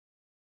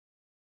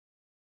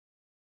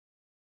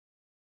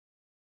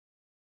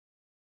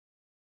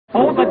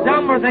Oh, the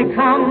dumber they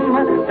come,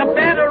 the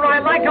better I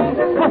like 'em,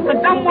 'cause the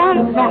dumb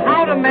ones know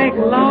how to make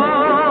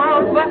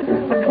love.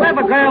 The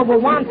clever girl will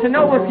want to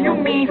know if you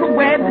mean to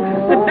wed.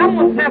 The dumb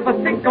ones never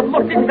think of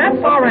looking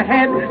that far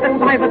ahead. That's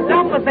why the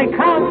dumber they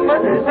come,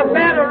 the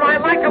better I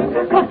like 'em,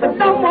 'cause the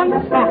dumb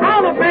ones know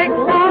how to make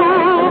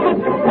love.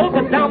 Oh,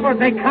 the dumber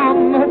they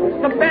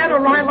come, the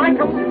better I like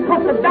 'em,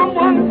 'cause the dumb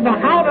ones know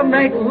how to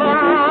make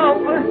love.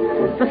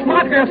 The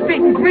smart girls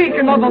speak Greek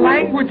and other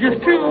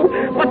languages too,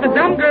 but the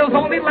dumb girls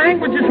only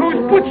language is who's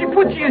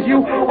putchy as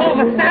you. All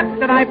the saps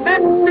that I've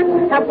met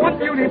have won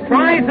beauty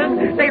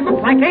prizes. They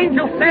look like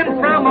angels sent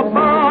from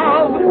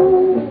above.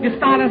 You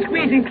start on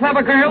squeezing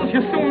clever girls,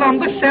 you're soon on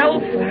the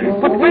shelf.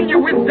 But when you're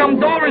with dumb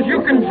doors,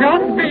 you can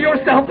just be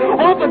yourself.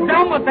 All the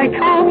dumber they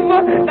come,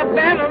 the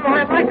better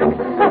I like them.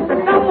 But the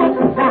dumb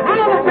ones know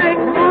how to make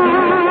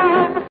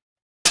love.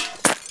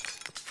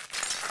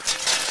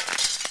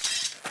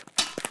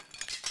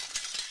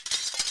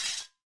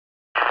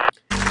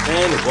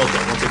 And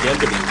welcome once again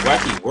to the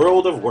Wacky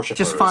World of Worshipers.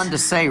 Just fun to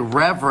say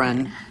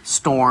Reverend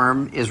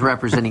Storm is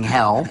representing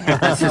hell.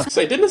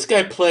 Say, didn't this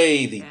guy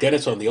play the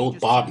dentist on the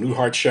old Bob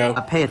Newhart show?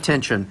 Pay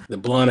attention. The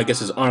blonde, I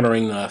guess, is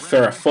honoring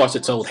Farrah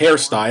Fawcett's old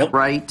hairstyle.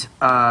 Right.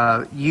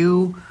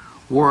 You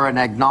were an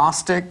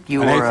agnostic. You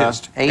were an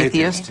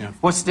atheist. Yeah.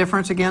 What's the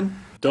difference again?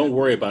 Don't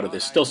worry about it.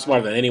 They're still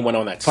smarter than anyone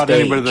on that I thought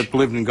stage. anybody that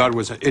believed in God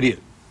was an idiot.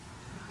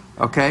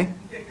 Okay.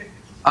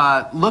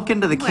 Look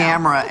into the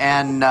camera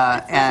and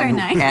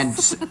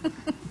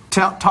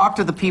talk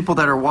to the people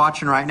that are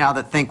watching right now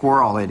that think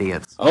we're all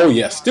idiots. Oh,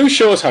 yes. Do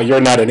show us how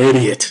you're not an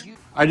idiot.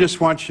 I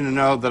just want you to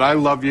know that I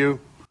love you.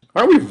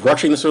 Aren't we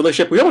rushing this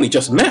relationship? We only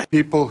just met.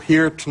 People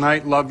here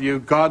tonight love you.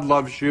 God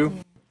loves you.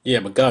 Yeah,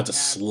 but God's a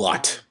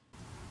slut.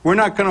 We're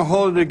not going to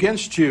hold it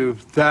against you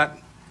that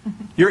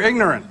you're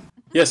ignorant.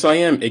 Yes, I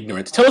am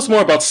ignorant. Tell us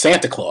more about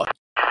Santa Claus.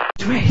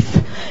 Trace,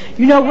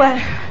 you know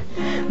what?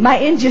 My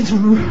engine's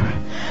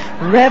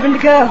revving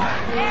to go.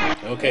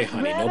 Okay,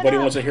 honey, nobody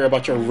wants to hear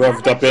about your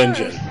revved up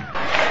engine.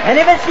 And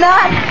if it's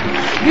not,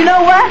 you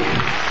know what?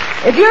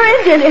 If your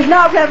engine is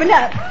not revving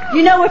up,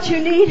 you know what you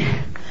need?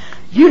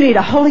 You need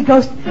a Holy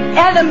Ghost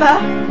enema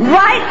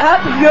right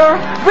up your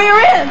rear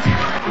end.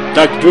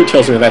 Dr. Drew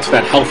tells me that's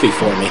not healthy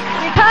for me.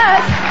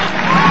 Because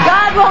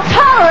God won't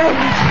tolerate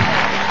it.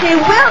 He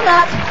will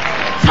not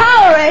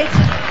tolerate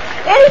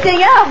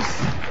anything else.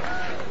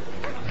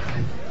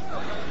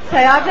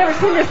 Say, I've never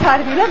seen this side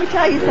of you. Let me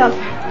tell you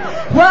something.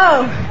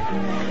 Whoa.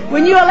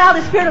 When you allow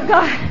the Spirit of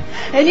God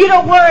and you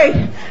don't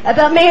worry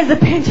about man's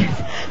opinions,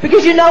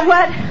 because you know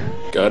what?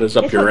 God is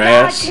up it's your what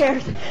ass. God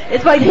cares.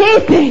 It's what He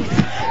thinks.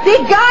 Be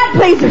God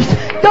pleasers.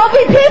 Don't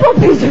be people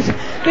pleasers.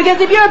 Because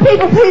if you're a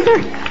people pleaser,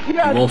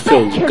 you're You won't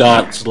feel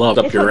God's love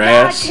up your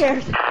ass.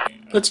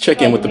 Let's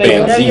check in with the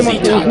band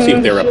ZZ Top, see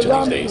what they're up to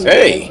these days.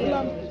 Hey!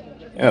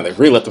 Yeah, they've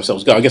really let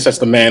themselves go. I guess that's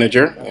the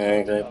manager.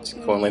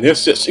 Going like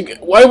this.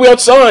 Why are we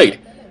outside?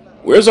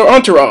 Where's our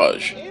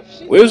entourage?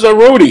 Where's our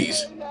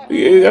roadies?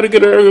 We gotta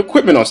get our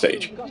equipment on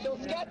stage.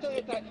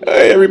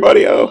 Hey,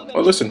 everybody! Oh,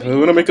 listen,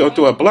 we're gonna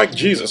do a Black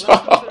Jesus.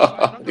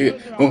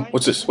 Oh,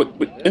 what's this?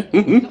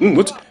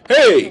 What's?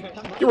 Hey,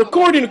 your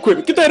recording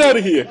equipment! Get that out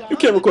of here! You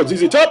can't record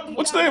ZZ Top.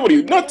 What's that? What are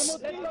you nuts?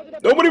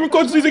 Nobody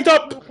records ZZ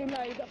Top.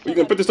 Are you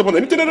gonna put this up on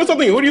the internet or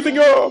something? Who do you think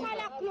you're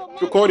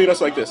recording us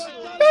like this?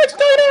 What's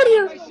going on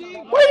here?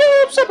 Why are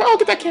you upset? Oh,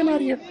 get that camera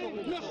out of here.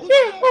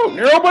 Yeah, oh,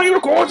 nobody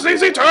records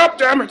ZZ Top,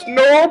 damn it.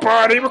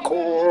 Nobody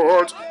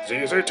records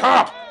ZZ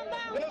Top.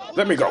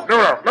 Let me go. No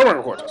one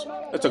records us.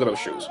 Let's look at those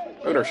shoes.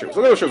 Look at our shoes.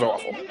 Look at those shoes are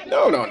awful.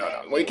 No.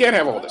 Well, you can't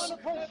have all this.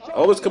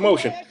 All this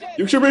commotion.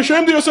 You should be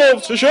ashamed of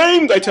yourselves.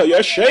 Ashamed, I tell you.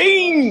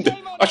 Ashamed.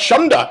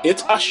 Ashunda.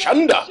 It's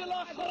Ashunda.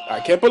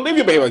 I can't believe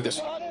you behave like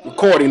this.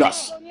 Recording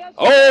us.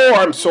 Oh,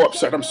 I'm so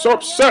upset. I'm so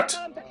upset.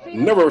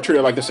 Never were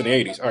treated like this in the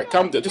 80s. All right,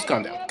 just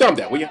calm down. Calm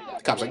down, will you?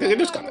 The cops like,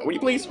 just calm down. Will you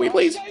please? Will you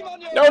please?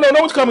 No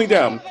one's calming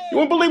down. You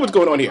won't believe what's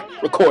going on here.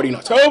 Recording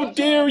us. How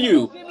dare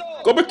you?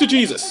 Go back to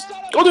Jesus.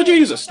 Go to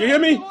Jesus. You hear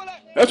me?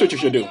 That's what you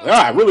should do.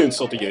 I really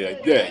insulted you.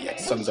 Yeah, you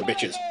sons of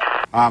bitches.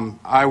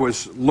 I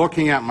was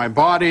looking at my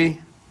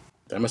body.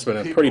 That must have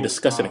been a pretty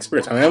disgusting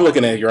experience. I mean, I'm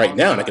looking at you right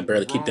now, and I can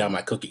barely keep down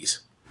my cookies.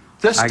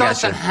 This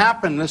doesn't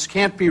happen. This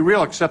can't be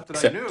real,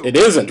 except I knew. It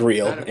isn't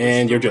real,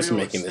 and you're just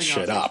making this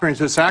shit up.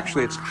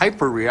 It's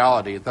hyper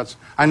reality.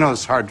 I know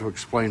it's hard to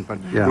explain, but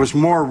it was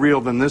more real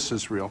than this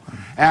is real.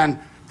 And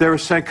they were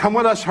saying, "Come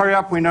with us, hurry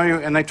up, we know you."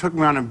 And they took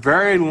me on a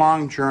very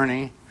long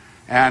journey.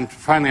 And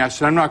finally, I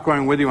said, "I'm not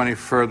going with you any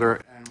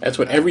further." That's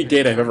what every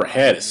date I've ever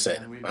had has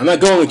said. I'm not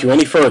going with you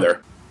any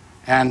further.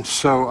 And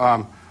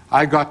so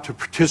I got to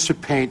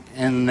participate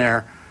in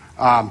their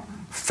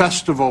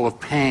Festival of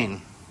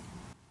Pain.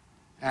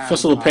 And,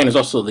 Festival of Pain is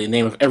also the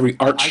name of every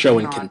art show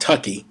in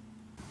Kentucky.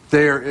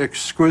 They are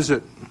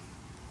exquisite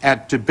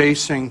at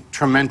debasing,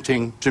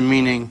 tormenting,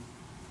 demeaning,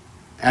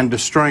 and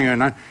destroying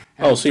you.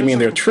 Oh, so you mean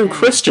they're true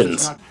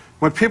Christians?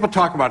 When people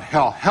talk about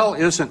hell, hell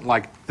isn't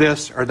like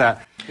this or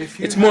that.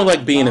 It's more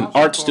like being an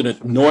art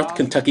student at North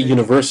Kentucky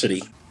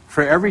University.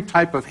 For every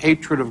type of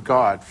hatred of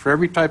God, for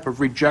every type of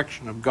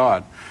rejection of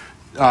God,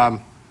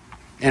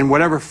 in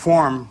whatever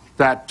form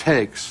that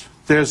takes,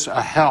 there's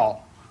a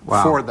hell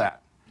for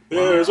that.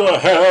 There's a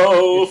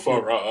hell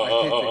for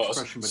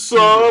us,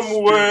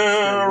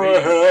 somewhere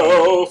a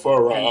hell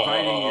for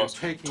us.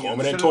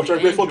 Torment and torture,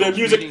 grateful dead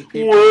music,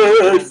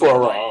 wait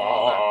for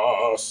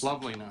us.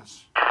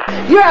 Loveliness.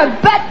 You're a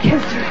butt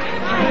kisser,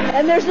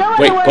 and there's no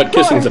other word Wait, butt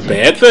kissing's a for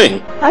it. bad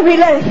thing? I mean,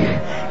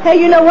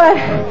 hey, you know what?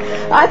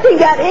 I think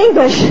that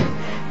English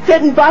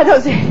fitting by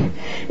those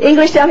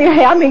English down here.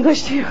 Hey, I'm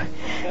English too.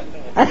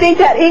 I think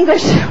that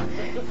English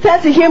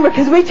sense of humor,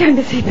 because we tend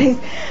to see things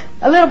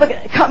a little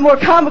bit more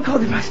comical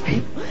than most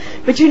people.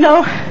 But you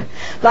know,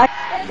 like...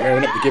 You're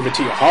going to have to give it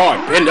to you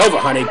hard. Bend over,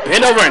 honey.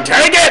 Bend over and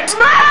take it!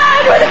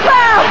 Run with the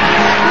crowd!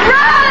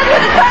 Run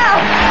with the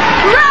crowd!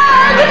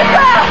 Run with the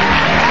crowd!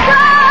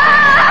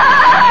 Run!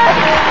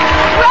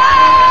 Run!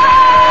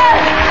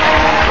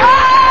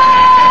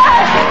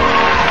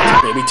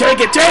 Run! Baby,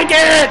 take it! Take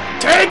it!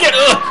 Take it!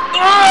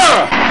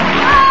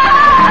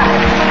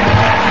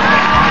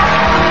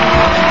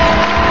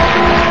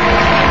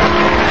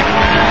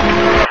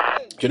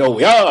 You know,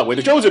 we're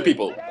the chosen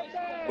people.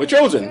 We're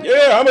chosen.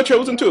 Yeah, I'm a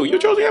chosen too. You're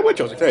chosen? Yeah, we're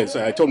chosen. Hey,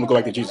 so I told him to go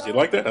back to Jesus. You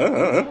like that?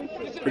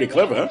 Pretty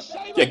clever, huh?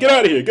 Yeah, get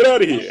out of here. Get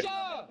out of here.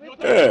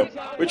 Yeah,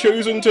 we're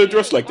choosing to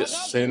dress like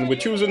this, and we're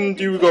choosing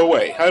to go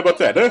away. How about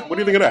that, huh? What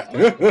do you think of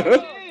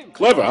that?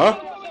 Clever,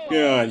 huh?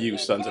 Yeah, you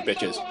sons of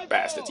bitches.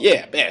 Bastards.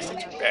 Yeah,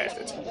 bastards.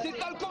 Bastards.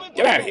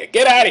 Get out of here.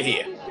 Get out of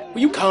here.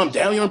 Will you calm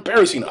down? You're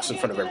embarrassing us in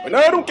front of everybody. No,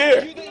 I don't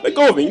care. Let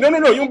go of me. No.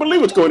 You don't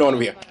believe what's going on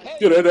over here.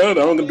 I'm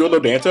going to do a little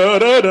dance.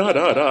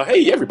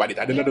 Hey, everybody.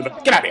 Get out of here.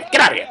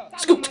 Get out of here.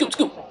 Scoop. What's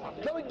going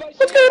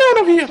on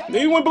over here?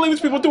 You won't believe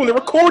what people are doing. They're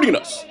recording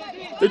us.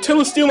 They're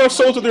stealing our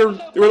souls with their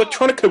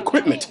electronic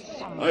equipment.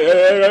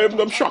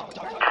 I'm shocked.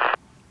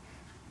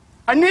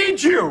 I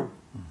need you.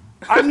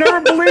 I've never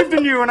believed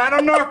in you, and I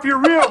don't know if you're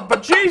real,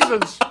 but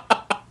Jesus,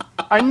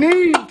 I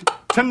need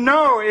to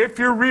know if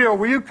you're real.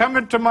 Will you come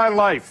into my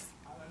life?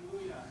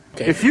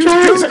 Okay. If you do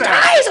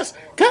that, Jesus,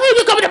 come on,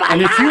 you come into my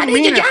and if you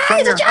mean it from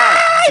your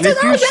heart, and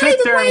if you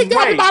sit there and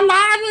wait,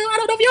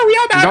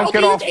 don't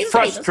get all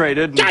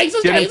frustrated and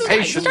get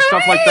impatient and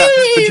stuff like that,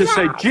 but just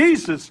say,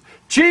 Jesus,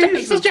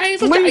 please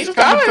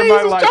come into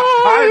my life.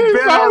 I've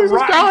been a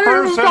rotten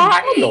person.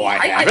 No,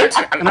 I haven't.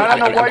 And I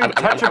don't know why you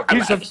touch a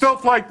piece of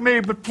filth like me,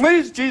 but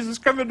please, Jesus,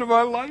 come into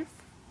my life.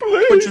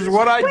 Which is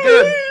what I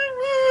did.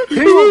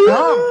 He will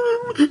come.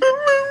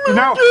 You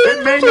know,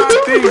 it may not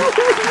be.